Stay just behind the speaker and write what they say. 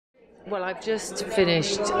Well, I've just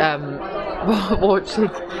finished watching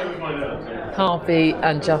Harvey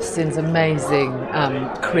and Justin's amazing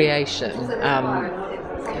creation.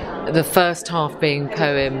 The first half being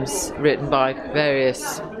poems written by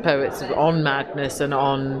various poets on madness and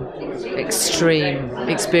on extreme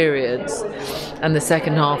experience, and the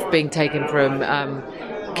second half being taken from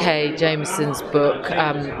Kay Jameson's book,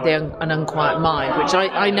 An Unquiet Mind, which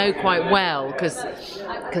I know quite well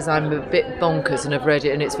because I'm a bit bonkers and I've read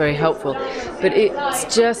it and it's very helpful. But it's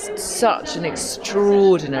just such an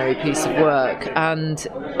extraordinary piece of work, and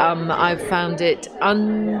I've found it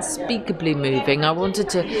unspeakably moving. I wanted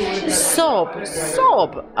to sob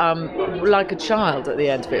like a child at the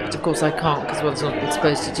end of it, but of course I can't because one's not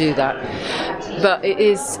supposed to do that. But it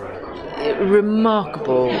is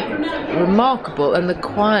remarkable, and the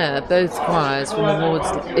choir, both choirs from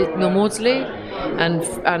the Maudsley and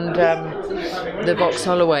the Vox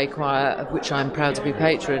Holloway choir, of which I'm proud to be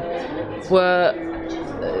patron, were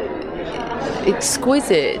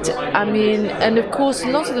exquisite. I mean, and of course a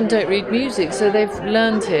lot of them don't read music, so they've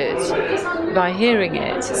learned it by hearing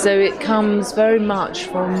it, so it comes very much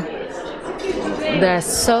from their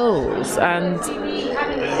souls, and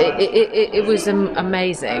it was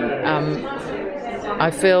amazing. I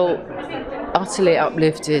feel utterly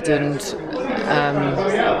uplifted and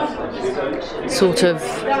sort of,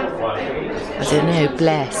 I don't know,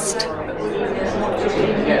 blessed,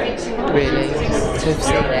 really, to have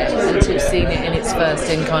seen it, and to have seen it in its first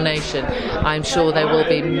incarnation. I'm sure there will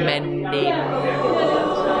be many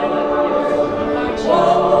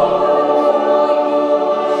more.